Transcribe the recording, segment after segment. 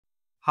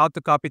how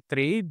to copy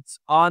trades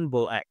on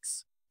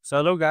BullX. So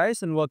hello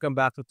guys and welcome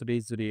back to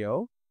today's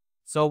video.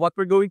 So what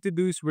we're going to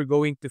do is we're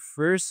going to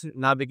first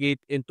navigate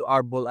into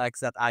our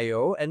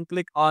BullX.io and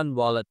click on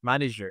Wallet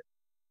Manager.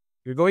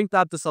 You're going to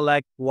have to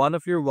select one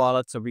of your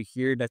wallets over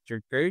here that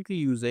you're currently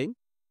using.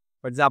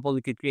 For example,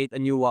 you could create a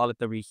new wallet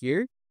over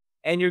here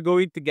and you're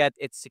going to get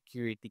its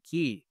security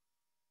key.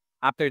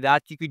 After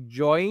that, you could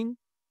join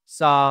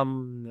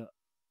some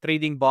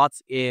trading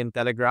bots in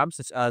Telegram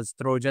such as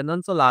Trojan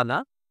and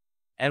Solana.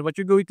 And what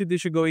you're going to do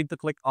is you're going to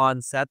click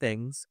on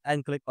settings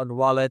and click on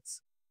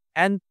wallets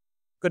and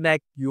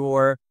connect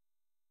your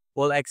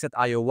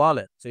BullX.io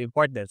wallet. So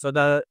important. So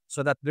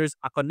that there's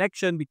a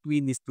connection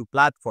between these two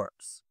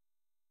platforms.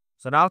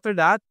 So now after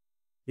that,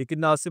 you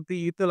can now simply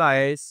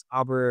utilize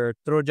our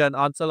Trojan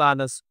on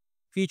Solana's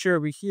feature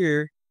over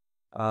here.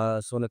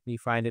 So let me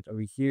find it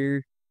over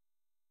here.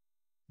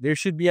 There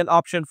should be an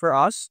option for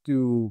us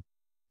to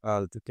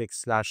click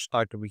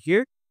 /start over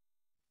here.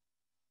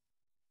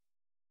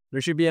 There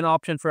should be an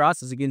option for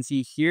us, as you can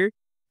see here,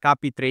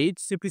 copy trade.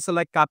 Simply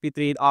select copy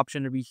trade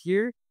option over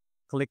here.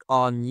 Click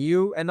on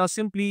new and now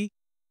simply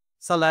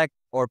select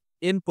or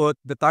input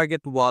the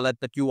target wallet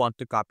that you want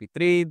to copy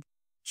trade.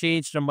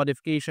 Change the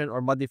modification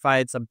or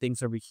modified some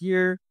things over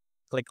here.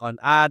 Click on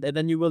add and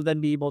then you will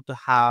then be able to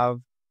have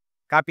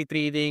copy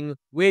trading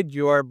with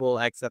your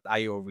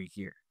BullX.io over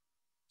here.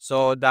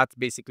 So that's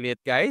basically it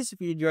guys. If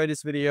you enjoyed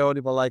this video,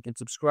 leave a like and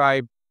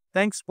subscribe.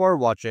 Thanks for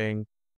watching.